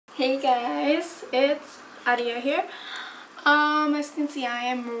Hey guys, it's Adia here. As you can see, I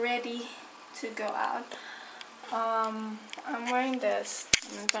am ready to go out. I'm wearing this.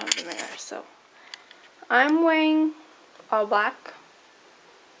 I'm in front of the mirror, so I'm wearing all black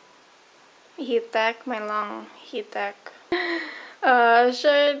heat tech, my long heat tech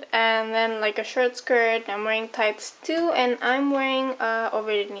shirt, and then like a short skirt. I'm wearing tights too, and I'm wearing over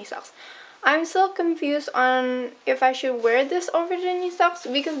the knee socks. I'm so confused on if I should wear this over the knee socks,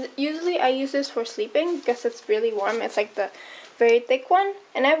 because usually I use this for sleeping because it's really warm. It's like the very thick one,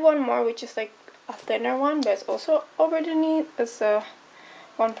 and I have one more which is like a thinner one, but it's also over the knee. It's the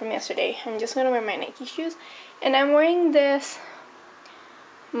one from yesterday. I'm just gonna wear my Nike shoes, and I'm wearing this,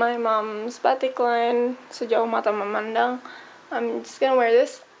 my mom's batik line, Sejauh Mata Memandang. I'm just gonna wear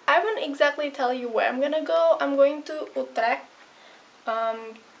this. I won't exactly tell you where I'm gonna go. I'm going to Utrecht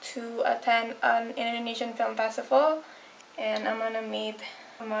to attend an Indonesian film festival, and I'm gonna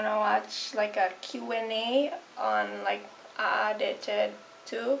watch like a Q&A on like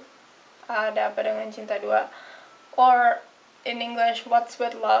AADC2, Ada Apa Dengan Cinta 2, or in English, What's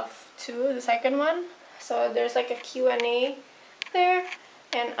With Love 2, the second one. So there's like a Q&A there,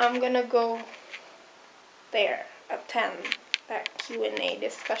 and I'm gonna go there, attend that Q&A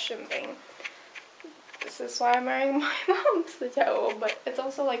discussion thing. This is why I'm wearing my mom's Sejauh, but it's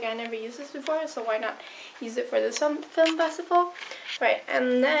also like I never used this before, so why not use it for this film festival? Right,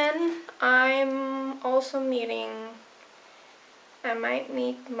 and then I'm also I might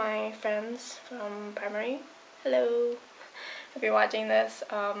meet my friends from primary. Hello, if you're watching this.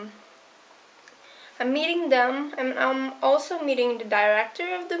 I'm meeting them, and I'm also meeting the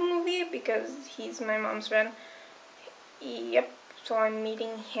director of the movie because he's my mom's friend. Yep, so I'm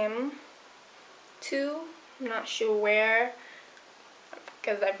meeting him too. I'm not sure where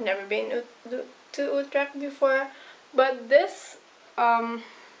because I've never been to Utrecht before, but this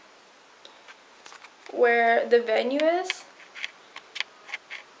where the venue is,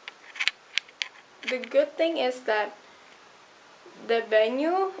 the good thing is that the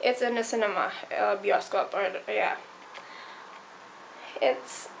venue, it's in a cinema, bioskop, or yeah,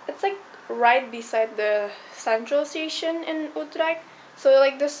 it's like right beside the central station in Utrecht. So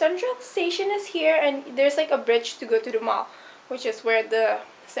like the central station is here, and there's like a bridge to go to the mall, which is where the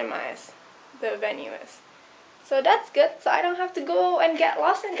cinema is, the venue is. So that's good, so I don't have to go and get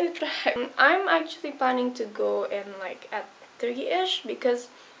lost in Utrecht. I'm actually planning to go in like at 3-ish because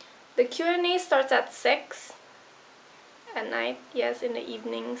the Q&A starts at 6 at night. Yes, in the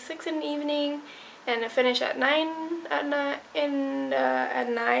evening, 6 in the evening, and I finish at 9 at night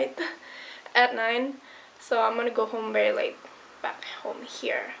at 9. So I'm gonna go home very late, back home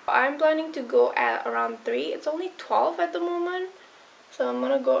here. I'm planning to go at around 3. It's only 12 at the moment, so I'm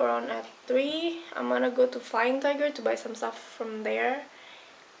gonna go around at 3. I'm gonna go to Flying Tiger to buy some stuff from there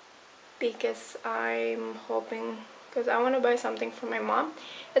because I'm hoping, because I want to buy something for my mom.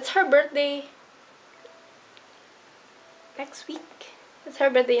 It's her birthday next week. It's her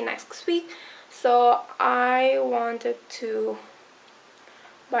birthday next week, so I wanted to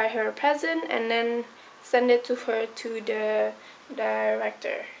buy her a present and then send it to her, to the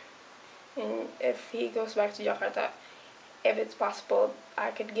director, and if he goes back to Jakarta, if it's possible,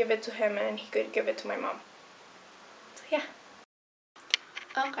 I could give it to him and he could give it to my mom. So yeah.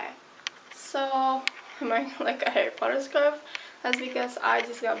 Okay, so I'm wearing like a Harry Potter scarf. That's because I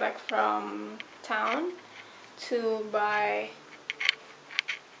just got back from town to buy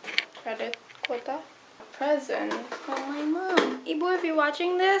credit quota present for my mom. Ibu, if you're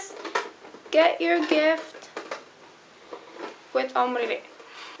watching this, get your gift with Om Riri.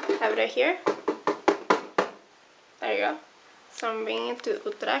 Have it right here. There you go. So I'm bringing it to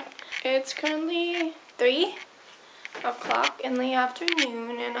Utrecht. It's currently 3 o'clock in the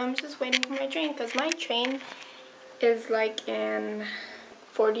afternoon, and I'm just waiting for my train because my train is like in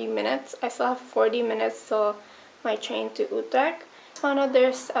 40 minutes. I still have 40 minutes till my train to Utrecht. Found out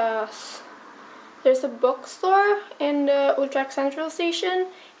there's a bookstore in the Utrecht Central Station,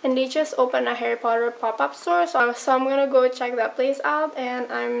 and they just opened a Harry Potter pop-up store, so I'm gonna go check that place out,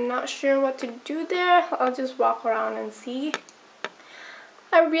 and I'm not sure what to do there. I'll just walk around and see.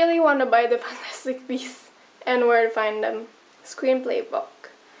 I really want to buy the Fantastic Beasts and Where to Find Them screenplay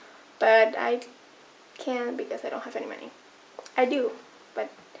book, but I can't because I don't have any money. I do, but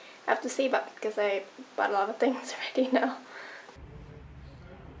I have to save up because I bought a lot of things already now.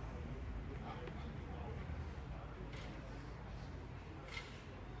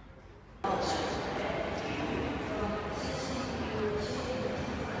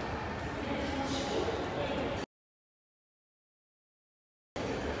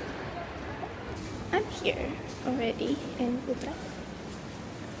 I'm here already in Utrecht.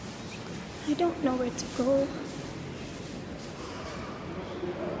 I don't know where to go.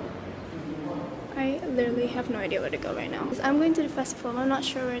 I literally have no idea where to go right now. I'm going to the festival. I'm not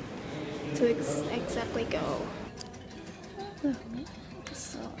sure where to exactly go. Hello.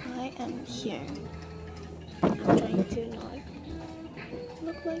 So I am here. I'm trying to not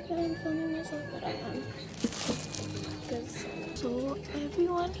look like I'm filming myself, but I am. So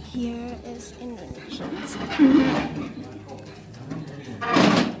everyone here is Indonesians.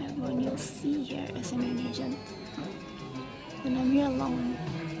 Everyone you'll see here is Indonesian. And I'm here alone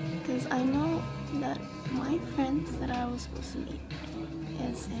because I know that my friends that I was supposed to meet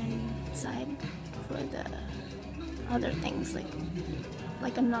is inside for the other things,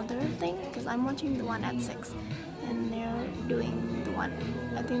 like another thing, because I'm watching the one at 6 and they're doing the one,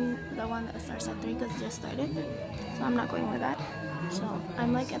 I think the one that starts at 3 because it just started, so I'm not going with that. So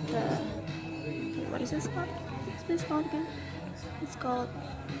I'm like at the, what is this called? What's this called again? It's called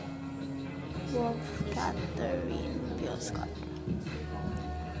Wolf Catherine Bioskop,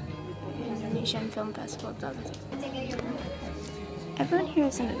 Indonesian Film Festival 2006. Everyone here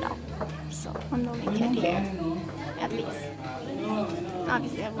is an adult, so I'm the only kid here, at least.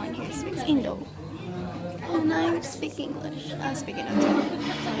 Obviously everyone here speaks Indo, and I speak English. I speak Indo too.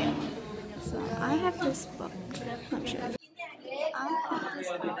 So yeah. So I have this book. Let me show you. I have this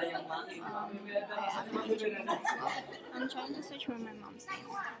book. I have an internet as well. I'm trying to search for my mom's name,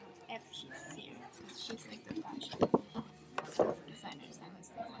 if she's here, since she's like the fashion designer.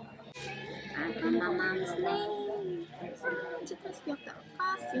 I found my mom's name. Just 귀엽다.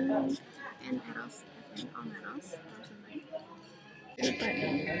 Kasim and Eros. I think on Eros or something.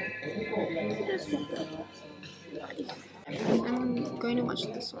 I'm going to watch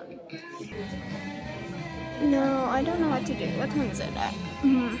this one. No, I don't know what to do. What time is it at?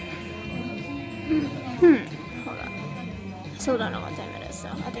 Hold on. I still don't know what time it is, so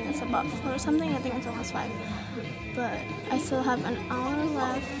I think it's about 4 or something. I think it's almost 5. But I still have an hour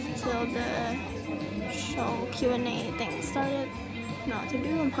left till the show Q&A thing started. No, to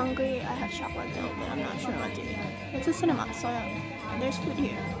do I'm hungry. I have chocolate though, but I'm not sure what to do. It's a cinema, so there's food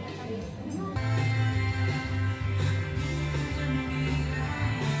here.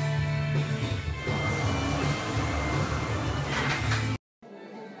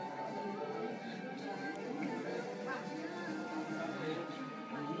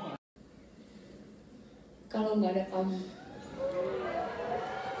 Kalau nggak ada kamu.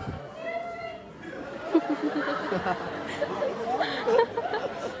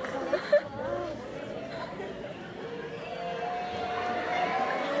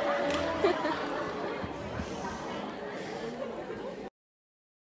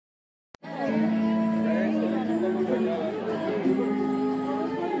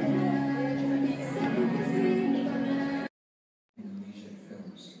 Indonesian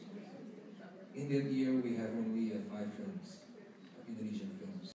films. In that year, we have only 5 films of Indonesian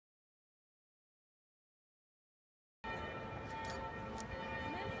films.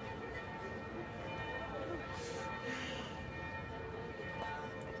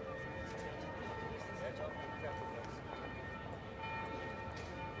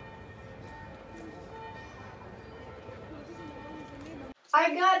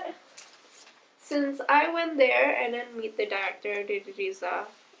 Since I went there and then meet the director, Riza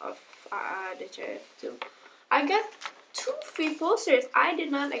of AADC2, I got 2 free posters. I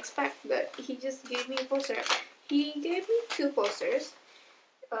did not expect that. He just gave me a poster. He gave me 2 posters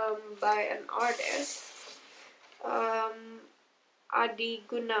by an artist, Adi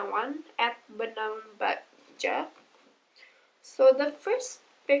Gunawan at Benang Baja. So the first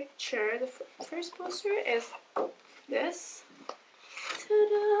picture, the first poster is this.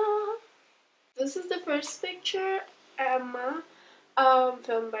 Ta-da! This is the first picture, Emma,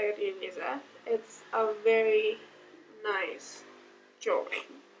 filmed by Riza. It's a very nice drawing.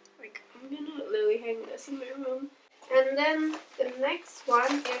 Like, I'm gonna literally hang this in my room. And then the next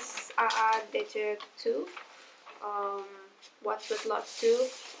one is AADC2, What's with Love 2,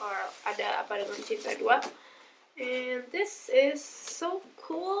 or Ada Apa Dengan Cinta 2. And this is so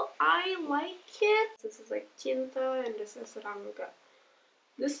cool. I like it. This is like Cinta and this is Rangga.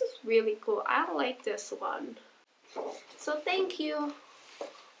 This is really cool. I like this one. So thank you,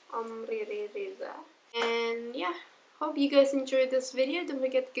 Riza. And yeah, hope you guys enjoyed this video. Don't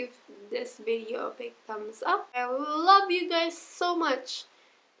forget to give this video a big thumbs up. I love you guys so much.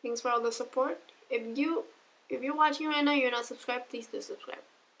 Thanks for all the support. If you're watching right now, you're not subscribed, please do subscribe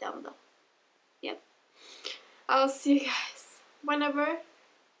down below. Yep. I'll see you guys whenever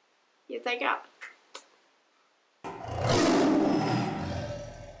you take out.